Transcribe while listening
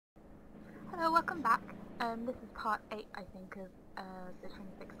welcome back. This is part 8, I think, of the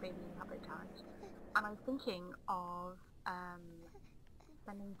 26 Baby Heartbreak Challenge. And I was thinking of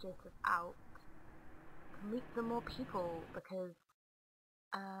sending Joseph out to meet some more people because,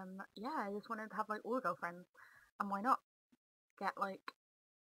 yeah, I just wanted to have like all the girlfriends. And why not get like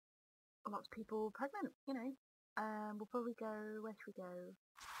lots of people pregnant, you know? We'll probably go, where should we go?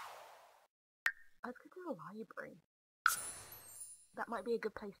 Let's go to the library. That might be a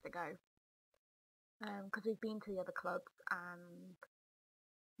good place to go. Because we've been to the other clubs and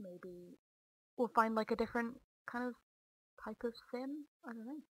maybe we'll find like a different kind of type of sim. I don't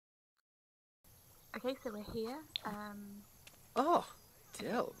know. Okay, so we're here. Oh,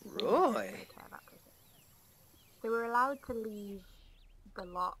 Del Really Roy. care about this. So we're allowed to leave the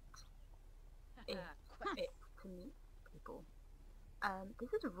lot if it's to meet people.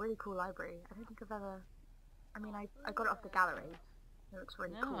 This is a really cool library. I don't think I've ever... I mean, I got it off the gallery. It looks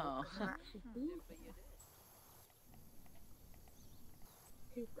really cool. No. I've never actually seen it.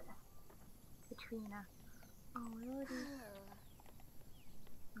 Who's this? Katrina. Oh,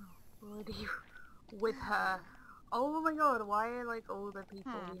 we're already with her. Oh my god, why are like all the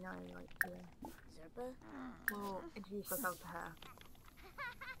people we know like here? We'll introduce ourselves to her.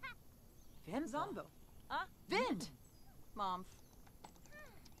 Vin Zombo. Vin! Mom.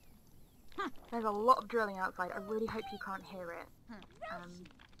 There's a lot of drilling outside. I really hope you can't hear it.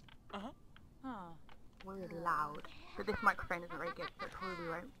 Really loud. But this microphone isn't very good, so it probably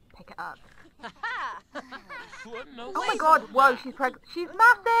won't pick it up. Oh my god, whoa, she's pregnant. She's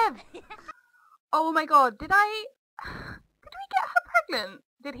massive! Oh my god, did we get her pregnant?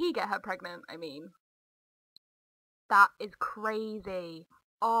 Did he get her pregnant, I mean? That is crazy.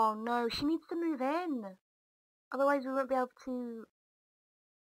 Oh no, she needs to move in. Otherwise we won't be able to...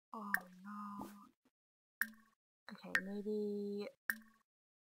 Oh no. Okay, maybe...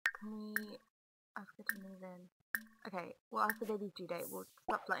 Can we ask her to move in? Okay, we'll ask the baby's due date. We'll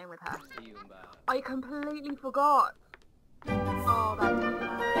stop flirting with her. I completely forgot! Oh, that's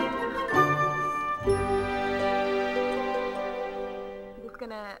I'm just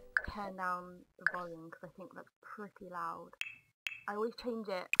gonna turn down the volume because I think that's pretty loud. I always change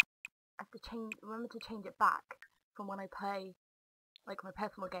it. I have to remember to change it back from when I play like my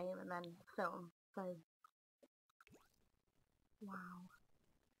personal game and then film. So, wow.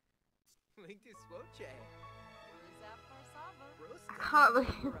 I can't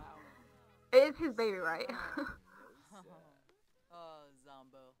believe it is his baby, right?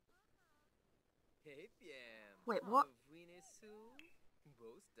 Zombo. Wait, what?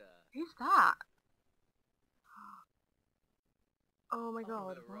 Who's that? Oh my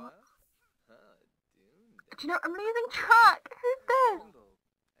god, what? Do you know, I'm losing track! Who's this?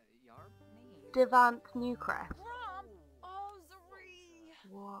 Devant Newcrest.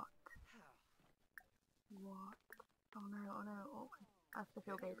 What? What? Oh no, oh no, oh. That's the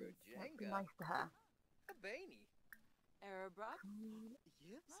feel baby. Let's be nice to her. I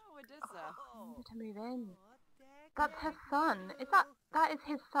need to move in. That's her son. That is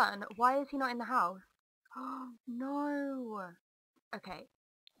his son? Why is he not in the house? Oh no. Okay.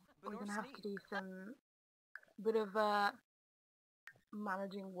 We're gonna have to do some bit of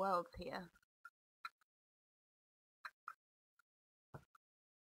managing worlds here.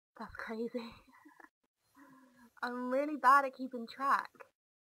 That's crazy. I'm really bad at keeping track.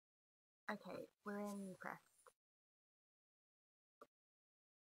 Okay, we're in Newcrest.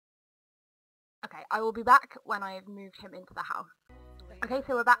 Okay, I will be back when I've moved him into the house. Okay,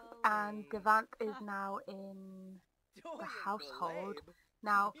 so we're back and Devant is now in the household.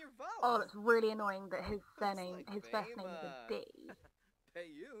 Now, oh, it's really annoying that his first name is a D.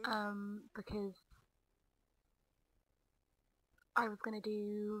 Because I was going to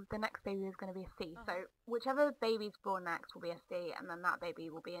do, the next baby is going to be a C. So whichever baby's born next will be a C and then that baby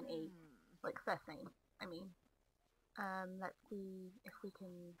will be an E. Like first name, I mean. Let's see if we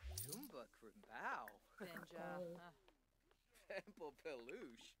can...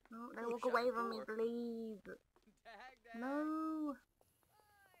 Oh, don't walk away from me, please. No.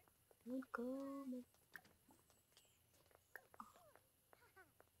 Don't go.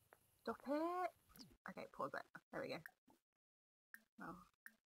 Stop it. Okay, pause it. There we go. Oh.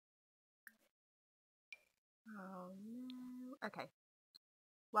 Oh no. Okay.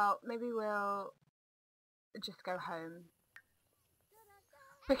 Well, maybe we'll just go home.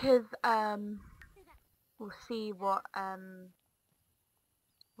 Because, we'll see what,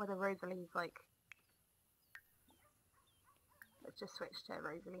 whether Rosalie's like... Let's just switch to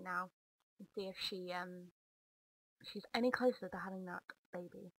Rosalie now. And see if she's any closer to having that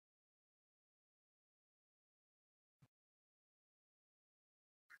baby.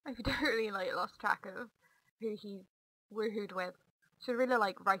 I've totally like lost track of who he's woohooed with. Should really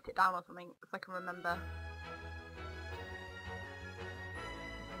like write it down or something so I can remember.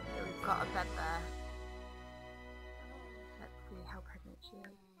 So we've got a bed there. Let's see how pregnant she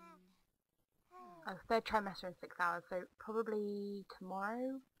is. Oh, third trimester in 6 hours, so probably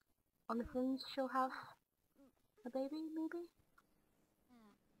tomorrow on the Sims she'll have a baby, maybe?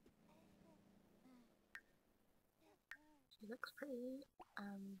 She looks pretty.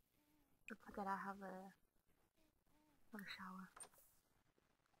 Let's forget I have a shower.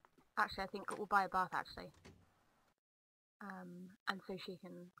 Actually, I think we'll buy a bath actually. And so she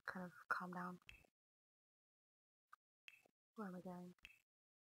can kind of calm down. Where am I going?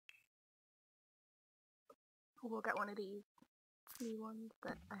 We'll get one of these new ones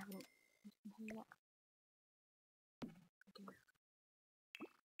that I haven't used in here yet. Okay.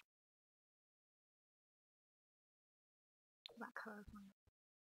 That colour's nice.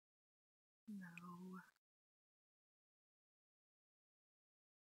 No.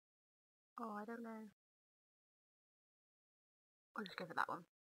 Oh, I don't know. I'll just go for that one.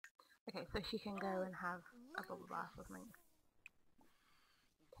 Okay, so she can go and have a bubble bath or something.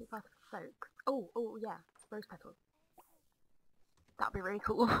 Take bath with soak. Oh yeah, rose petals. That'd be really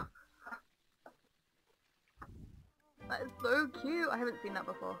cool. That is so cute. I haven't seen that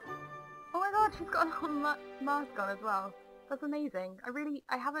before. Oh my god, she's got a little mask on as well. That's amazing.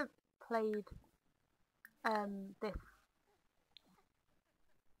 I haven't played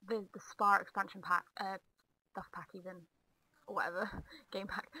the Spa expansion pack, stuff pack even, or whatever, game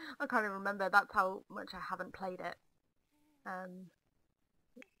pack. I can't even remember. That's how much I haven't played it.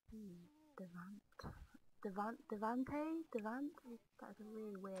 Devante? That is a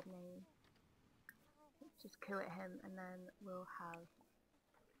really weird name. Let's just coo at him and then we'll have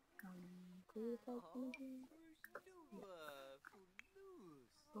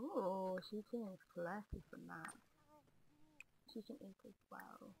oh, she's feeling flirty from that. She can eat as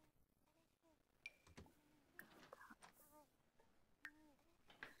well.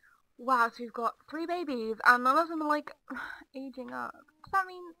 Wow, so we've got 3 babies and none of them are like aging up. Does that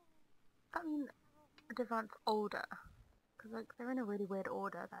mean Devant's older? Because like they're in a really weird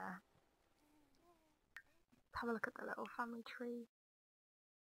order there. Let's have a look at the little family tree.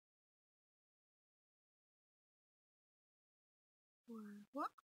 What?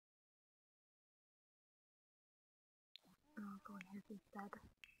 Oh, I'll go in here instead.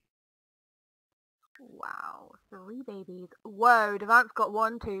 Wow, 3 babies. Whoa, Devant's got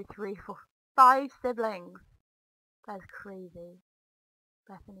 1, 2, 3, 4, 5 siblings. That's crazy.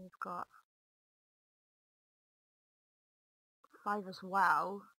 Bethany's got 5 as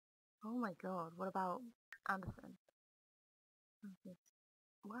well. Oh my god, what about Anderson?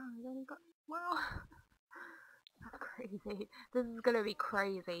 Wow, he's only got... Wow. That's crazy. This is gonna be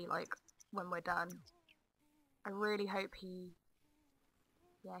crazy, like, when we're done. I really hope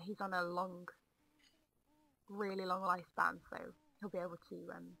yeah, he's on a really long lifespan, so he'll be able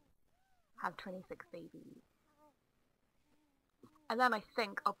to, have 26 babies. And then I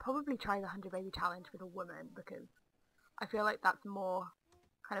think I'll probably try the 100 baby challenge with a woman, because I feel like that's more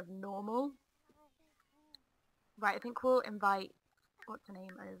kind of normal. Right, I think we'll invite, what's her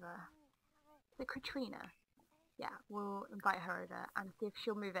name over? Is it Katrina? Yeah, we'll invite her over and see if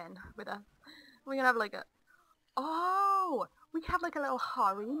she'll move in with us. We're gonna have like a... Oh! We can have like a little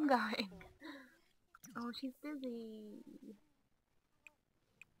harem going. Oh, she's busy.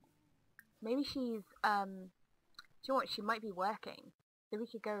 Maybe she's, do you know what, she might be working. So we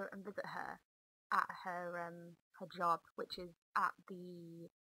could go and visit her at her job, which is at the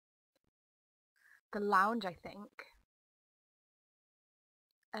lounge, I think.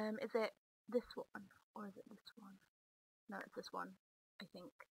 Is it this one? Or is it this one? No, it's this one, I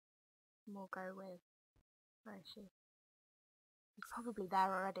think. And we'll go with... Where is she? She's probably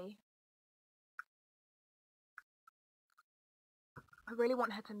there already. I really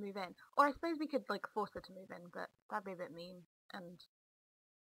want her to move in. Or I suppose we could, like, force her to move in, but that'd be a bit mean. And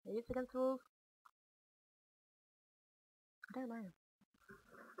maybe it's against the rules? I don't know.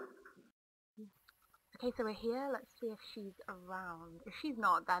 Okay, so we're here. Let's see if she's around. If she's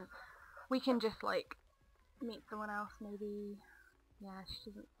not, then we can just, like, meet someone else, maybe. Yeah,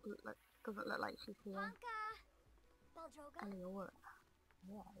 she doesn't look like she's here. Eleora.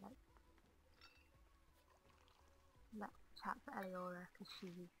 Yeah, let's chat to Eleora, because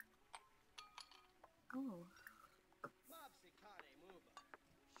she's... Oh.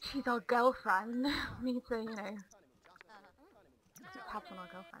 She's our girlfriend. We need to, you know, tap on our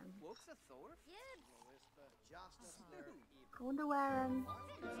girlfriend. I wonder where,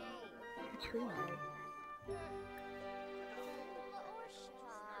 Katrina is.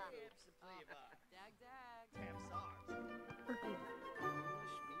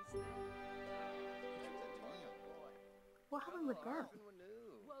 What happened with them?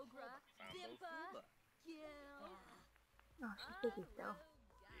 Wogra. Bimpa. Gil. Oh, she's busy still.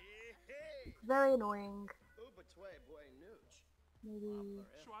 Very annoying. Maybe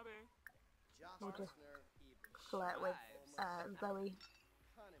we'll just flirt with Zoe.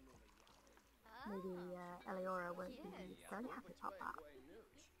 Maybe Eleora won't be very happy about that.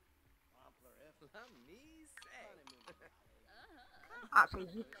 Actually,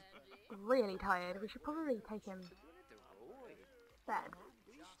 he's really tired. We should probably take him to bed.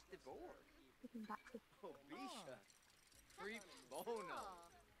 Take him back to...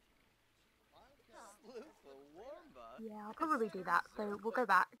 Yeah, I'll probably do that. So we'll go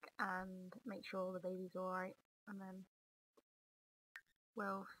back and make sure the baby's alright. And then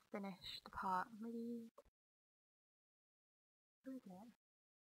we'll finish the part. Maybe... Who is it?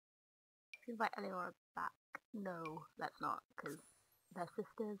 Should we invite Eleora back? No, let's not, because they're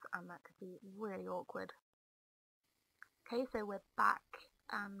sisters and that could be really awkward. Okay, so we're back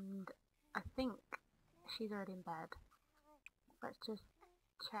and I think she's already in bed. Let's just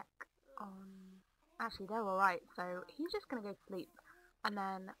check on... Actually, they're alright, so he's just gonna go to sleep. And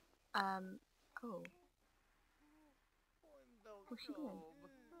then, oh. What's she doing?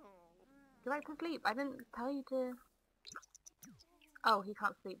 Go back to sleep. I didn't tell you to... Oh, he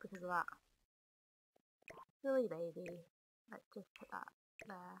can't sleep because of that. Silly baby. Let's just put that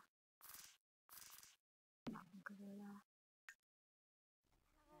there. That one goes over there.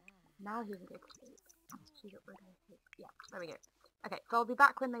 Now he can go to sleep. She's up, we're going to sleep. Yeah, there we go. Okay, so I'll be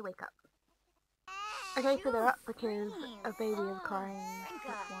back when they wake up. Okay, so they're up because a baby is crying.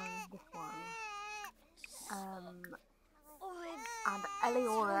 This one. And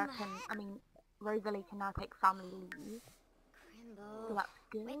Eleora can, Rosalie can now take family leave. So that's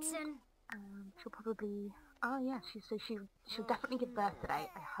good. She'll probably, oh yeah, she'll definitely give birth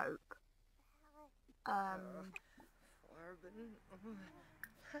today, I hope.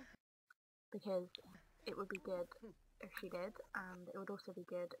 Because it would be good if she did, and it would also be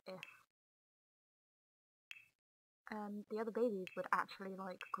good if the other babies would actually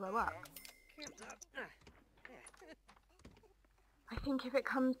like grow up. I think if it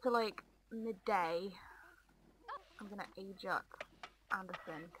comes to like midday, I'm gonna age up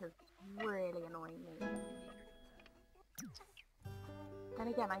Anderson because it's really annoying me. Then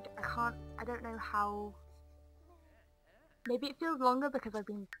again, I don't know how. Maybe it feels longer because I've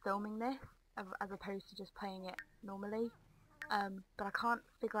been filming this as opposed to just playing it normally. But I can't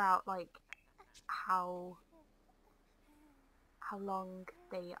figure out like how long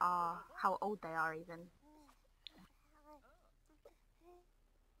they are, how old they are even.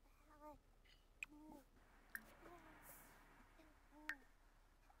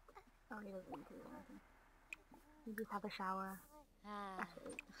 Oh, he doesn't need to do anything. You just have a shower.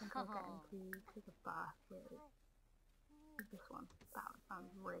 Actually, I think I'll get him to take a bath with this one. That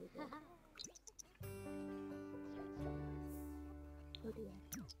sounds really good. Oh dear.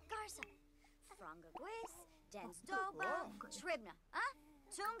 Garza, Fronga Gwis, Dens Doba, Tribna,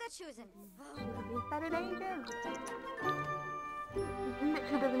 Tunga Chusen. She's better than agent.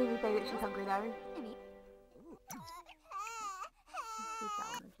 She doesn't even say that she's hungry though. Use that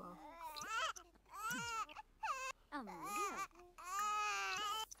one as well. And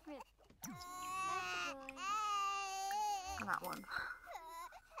that one.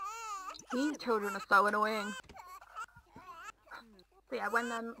 These children are so annoying. So yeah, when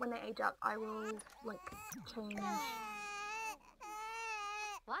they age up, I will like change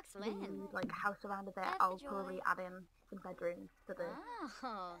the like house around a bit. I'll probably add in some bedrooms for the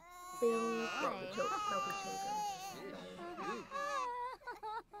things,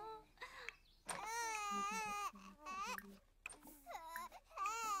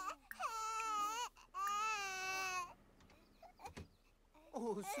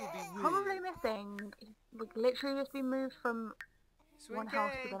 well, the children. Probably missing. Like literally just been moved from one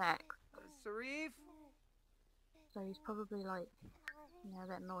house to the next. So he's probably like, a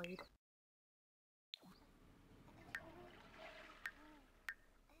bit annoyed.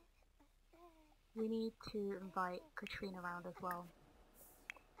 We need to invite Katrina around as well.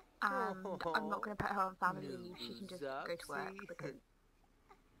 And I'm not going to put her on family leave, she can just go to work because,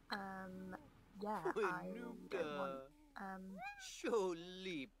 yeah, I don't want,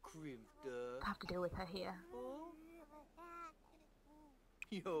 to have to deal with her here.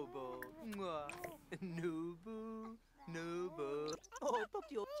 Yobo, Nubu, Nubu. Oh,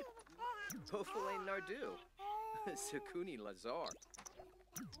 Pofale Nardu, Sakuni Lazar.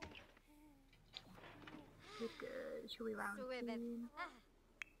 Good. Should we round soon?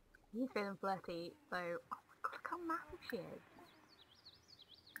 He's feeling flirty, so... Oh my god, look how massive she is.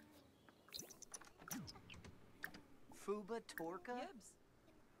 Fuba Torka? Yibs.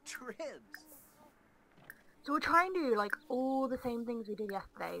 Tribs. So we'll try and do like all the same things we did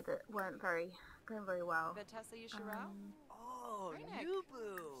yesterday that weren't going very well. Vetessa Yishirao? Oh, Reinek.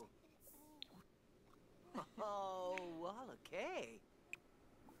 Nubu. Oh, well, okay.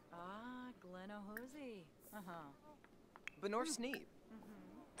 Ah, Glenohosie. Uh-huh. Benor Sneeb.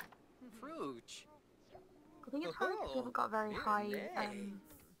 Fruch. I think it's probably because we haven't got a very Yeah, high nay.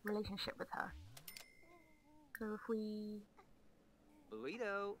 relationship with her. So if we...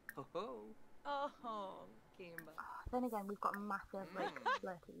 Burrito. Ho ho. Oh, Kimba. Then again, we've got a massive, like,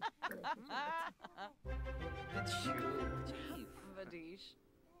 flirty relationship with her. Achoo, chief. Vadish.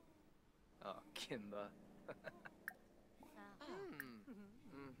 Oh, Kimba.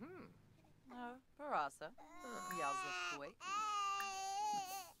 Mm-hmm. Oh, Parasa. Yazafui.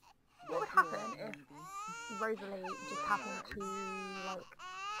 What would happen if Rosalie just happened to, like,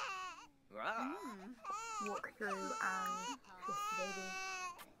 Rah. walk through and kiss the baby,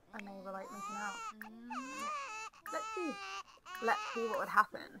 and they were, like, making out? Let's see what would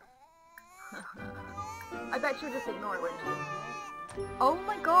happen. I bet she'll just ignore it, won't she? Oh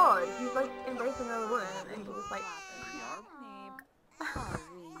my god, he's, like, embracing another woman, and she's just like...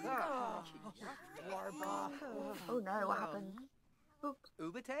 Oh no, what happened? Oops.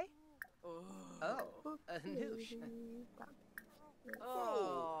 Ubate? Oh. Oh, a noosh.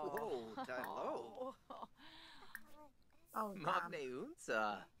 Oh. Whoa, Dilo. Oh, damn. Magne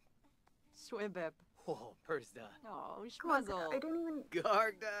Unsa. Schwibib. Oh, Persda. Oh, Come on, I Schmuzzle. don't even...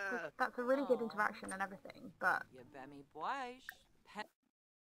 Garda. That's a really good interaction and everything, but... Yabemi Boish.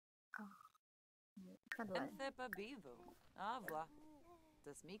 Kind of lame. Penthepa Bivu. Avla.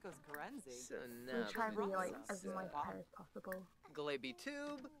 Dasmikos Karenzi. So We now, try and be, like, as nice pair as possible. Galebi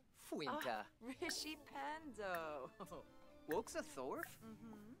Tube. Fuinta. Rishi Pando. Woksa Thorf.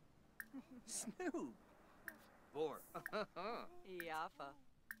 Snoop. Bor. Yafa.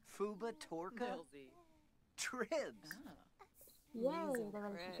 Fuba Torka. Milsey. Tribs. Yay, the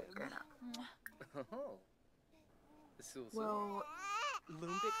relationship's grown up. Oh. Sulsul. We'll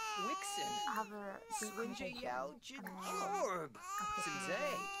Lumbic Wixen. have a deep Swinja conversation, Yao and then Jorb. after Sinze.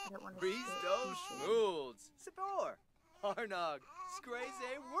 I don't want to Breeze get do too soon. schmoolds. Sabor. Harnog. Scraze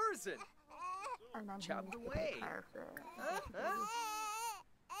Wurzen. And then he chopped needs to away. take care of the Huh?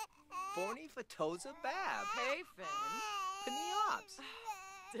 Forny Fatoza Bab. Hey, Finn. Paniops.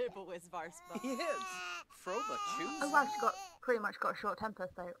 Dibblewis Varspa. Yibs. Froba Choose. Oh wow, she got pretty much got a short temper,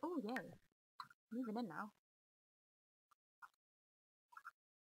 so oh yay. Moving in now.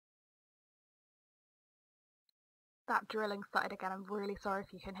 That drilling started again. I'm really sorry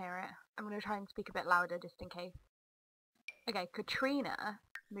if you can hear it. I'm going to try and speak a bit louder just in case. Okay, Katrina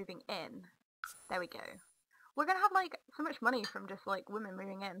moving in. There we go. We're going to have like so much money from just like women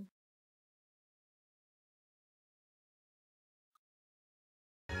moving in.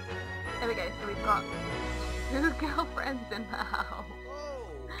 There we go, so we've got 2 girlfriends in the house.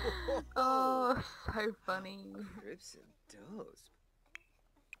 Oh. Oh, so funny. Crips and Does.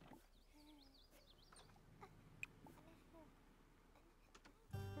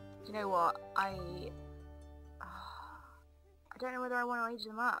 Do you know what? I don't know whether I want to age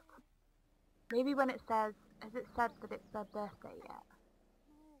them up. Maybe when it says, has it said that it's their birthday yet?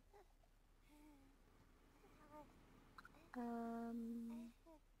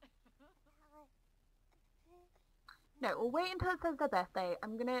 No, we'll wait until it says their birthday.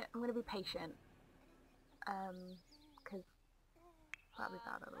 I'm gonna be patient. Cause that'll be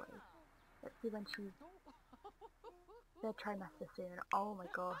bad otherwise. Let's see when she's their trimester soon. Oh my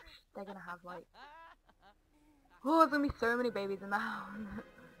gosh, they're gonna have like, oh, there's gonna be so many babies in the house.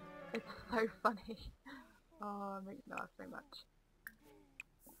 It's so funny. Oh, it makes me laugh so much.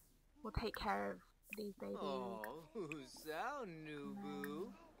 We'll take care of these babies. Oh, who's out,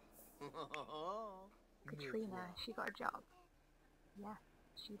 Nubu? Katrina, she got a job. Yeah,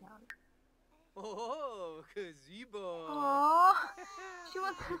 she does. Oh, gazebo. Aww, she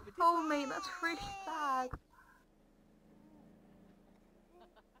wants a soulmate. That's really sad.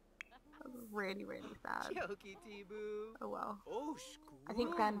 That's really, really sad. Choki Tibu. Oh well. Oh, I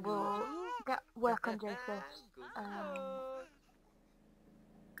think then we'll work on Joseph's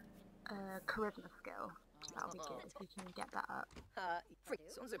charisma skill. That'll be good if we can get that up. Free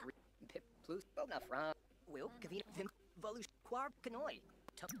sons of Pip Plus Bona Fra Will Kavina Vim Volush Quar Kanoi.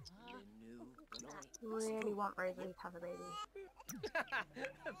 Really want Rosalie to have a baby.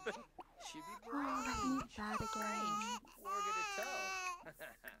 She be Oh, that brave. means sad again. Warga to toe.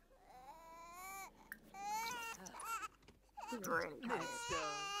 She's really tired. Mister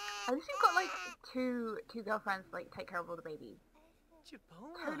At least you've got like two girlfriends to like take care of all the babies.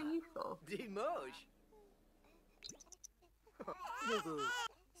 Japona. Totally useful. Demosh. Boo.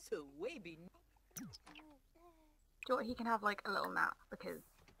 So wavy. Do you know what, he can have like a little nap because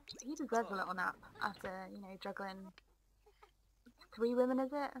he deserves a little nap after, you know, juggling 3 women,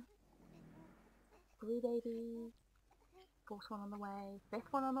 is it? 3 babies, 4th one on the way,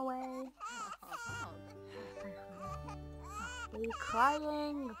 5th one on the way. Baby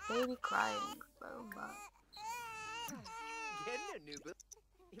crying so much. Getting a new boo.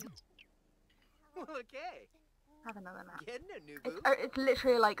 Okay. Have another nap. Getting a new boo. It's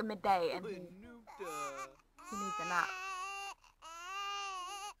literally like midday and he Noopda. needs a nap.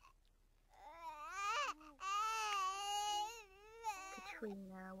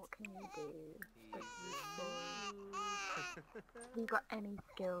 Katrina, what can you do? That's useful. Have you got any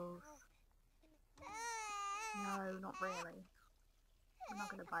skills? No, not really. I'm not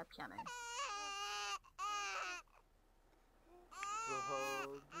gonna buy piano.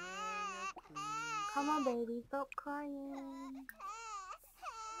 Come on, baby, stop crying.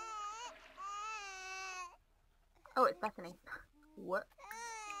 Oh, it's Bethany. What?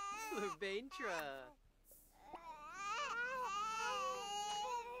 Laventra.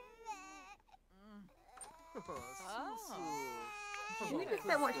 You can just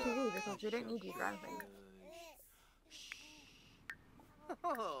don't watch TV because we don't need you for anything.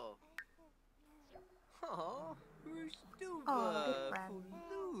 Oh. Oh. Oh, good friend.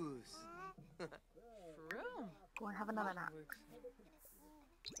 Vroom. Go on, have another nap.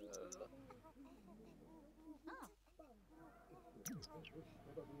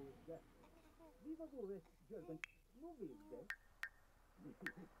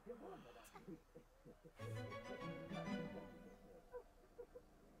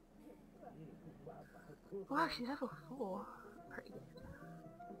 Wow, she's level 4. Pretty good.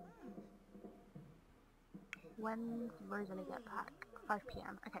 When's Rosalie get back? 5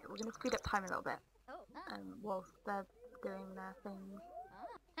 PM. Okay, we're gonna speed up time a little bit. Whilst they're doing their things.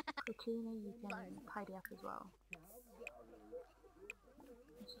 Katrina, you can tidy up as well.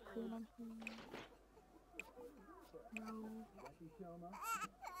 Is she clean anything? No.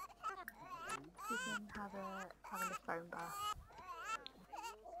 She can have a phone bath.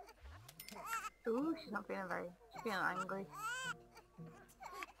 Ooh, she's not feeling she's feeling angry.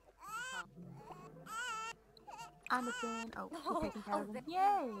 Anderson, oh, she's taking care of him.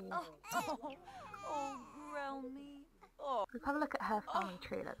 Yay! Oh, growl me. Oh. Let's have a look at her family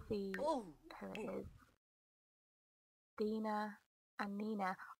tree, let's see who it is. Dina and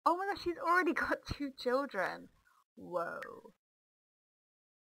Nina. Oh my gosh, she's already got 2 children. Whoa.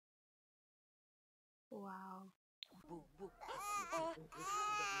 Wow.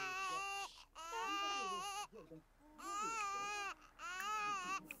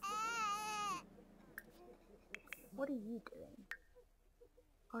 What are you doing?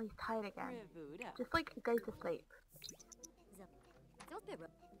 Oh, he's tired again. Just like go to sleep.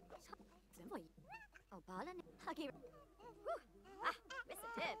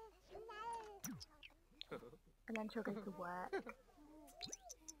 And then she'll go to work.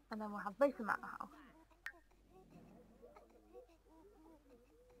 And then we'll have both of them at the house.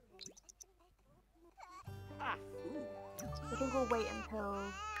 I think we'll wait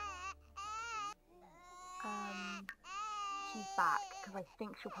until she's back, because I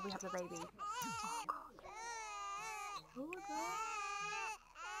think she'll probably have the baby. Oh god.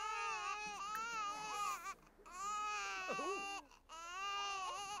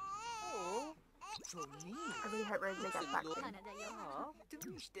 Children. I really hope Rosalie gets back soon.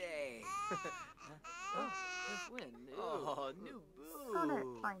 Tuesday. Oh, new boo. Oh no,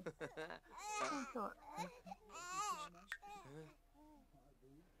 it's fine. I thought.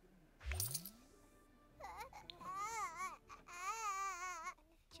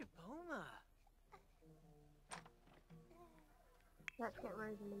 Chipoma. Let's get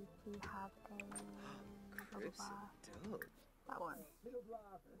Rosalie to have a bubble bath. That one.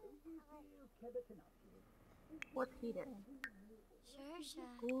 What's he doing? Sure.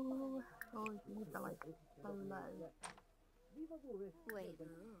 Ooh, oh, his knees are like so low. Wait.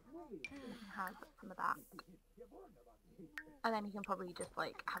 He can have some of that. And then he can probably just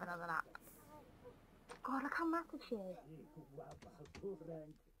like have another nap. God, look how massive she is.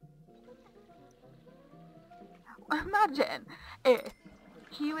 Imagine if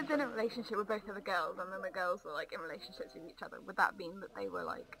he was in a relationship with both of the girls and then the girls were like in relationships with each other. Would that mean that they were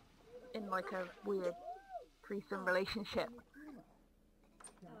like in like a weird threesome relationship?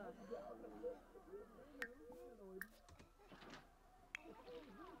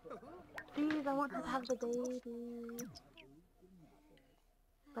 Please, I want her to have the baby.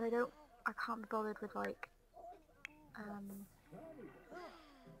 But I can't be bothered with like,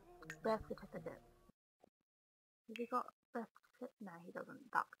 birth certificate. Has he got the... No, he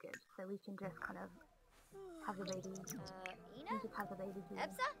doesn't. That's good. So we can just kind of have the baby. We Ina? just have the baby here.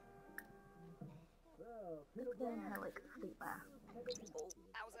 Ebsa? Let's go in her, like, sleepwear.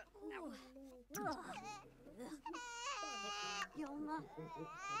 Yoma.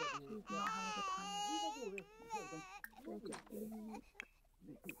 She's not having a good time. So just leave.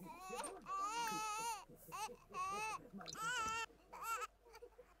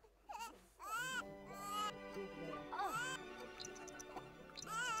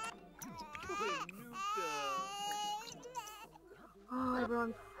 Oh,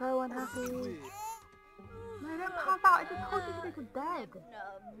 everyone's so unhappy. No, don't pass out. I just told you to go to bed.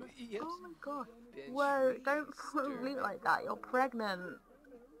 Yes. Oh my god. Bench Whoa, raised, don't leave it like that. You're pregnant.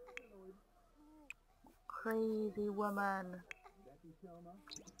 Crazy woman.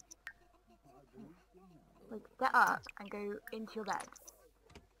 Like, get up and go into your bed.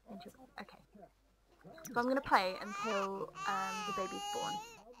 Okay. So I'm gonna play until the baby's born.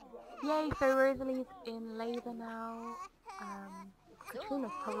 Yay, so Rosalie's in labour now.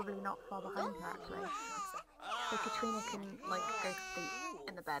 Katrina's probably not far behind her actually. So Katrina can like go sleep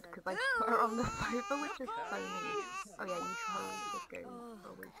in the bed because I just put her on the sofa, which is so neat. Oh yeah, you should probably just go for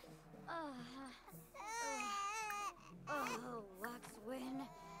a week. Oh, Waxwin.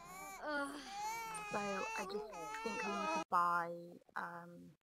 So I just think I need to buy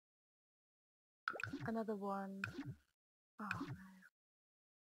another one. Oh no.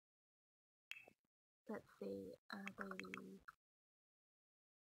 Let's see, baby.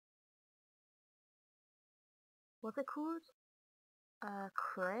 What's it called?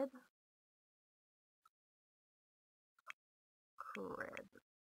 Crib? Crib.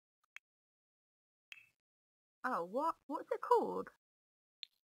 Oh, what's it called?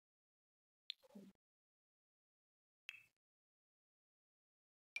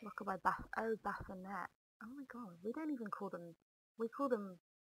 Rockabye bassinet. Oh my god, we don't even call them, we call them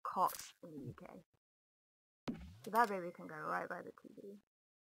cots in the UK. So that baby can go right by the TV.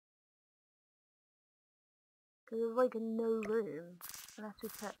 Because there's like no room, unless we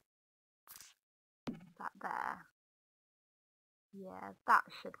put that there. Yeah, that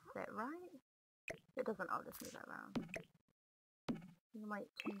should fit, right? If it doesn't, I'll just move that around. We might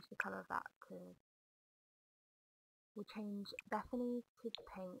change the colour of that to... We'll change Bethany's to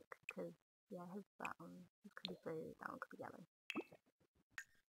pink, because, yeah, his that one could be blue, that one could be yellow.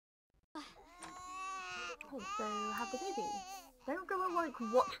 Okay, so have the baby. Don't go and like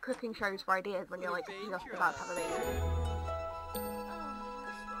watch cooking shows for ideas when you're like just about to have a baby.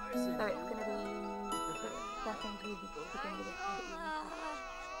 So it's gonna be Bethany's to begin with Waxwin.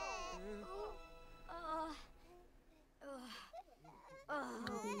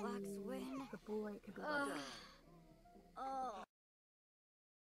 the boy could be like, oh,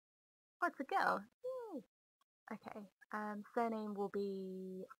 it's a girl. Yay. Okay. Surname will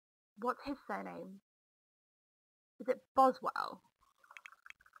be, what's his surname? Is it Boswell?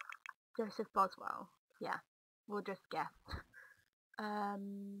 Joseph Boswell. Yeah, we'll just guess.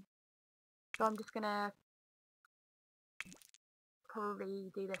 So I'm just gonna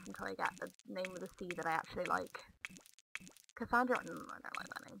probably do this until I get the name of the sea that I actually like. Cassandra? I don't like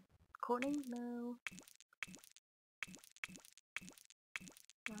that name. Courtney? No.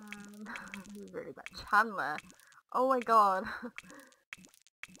 This is really bad. Chandler. Oh my god.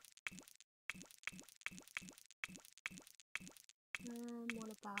 What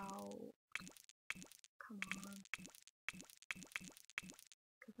about... Come on.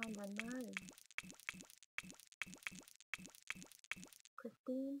 Cassandra, no.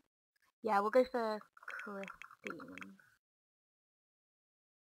 Christine? Yeah, we'll go for Christine.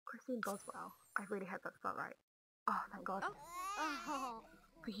 Christine Boswell. I really hope that's not right. Oh, thank god. Oh.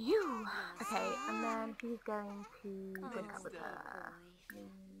 For you! Okay, and then he's going to break up with her.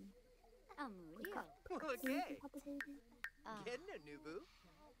 Break up. Christine, Okay. she's had the baby. Getting a new boo.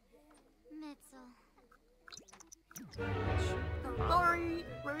 Mitzel. I'm sorry,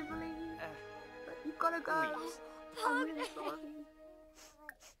 Rosalie, but you've gotta go. I'm really sorry.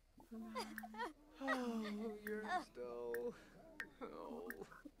 Oh, you're still. Oh.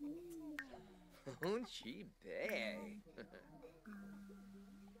 Won't she be?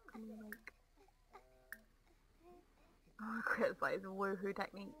 Can we like... Oh, Chris, like, it's a woohoo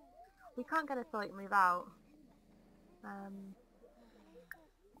technique. We can't get her to like move out.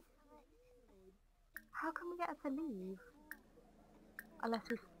 How can we get her to leave? Unless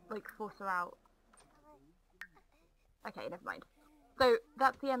we like force her out. Okay, never mind. So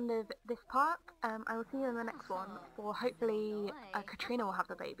that's the end of this part. I will see you in the next one, for hopefully Katrina will have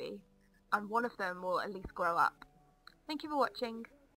the baby, and one of them will at least grow up. Thank you for watching.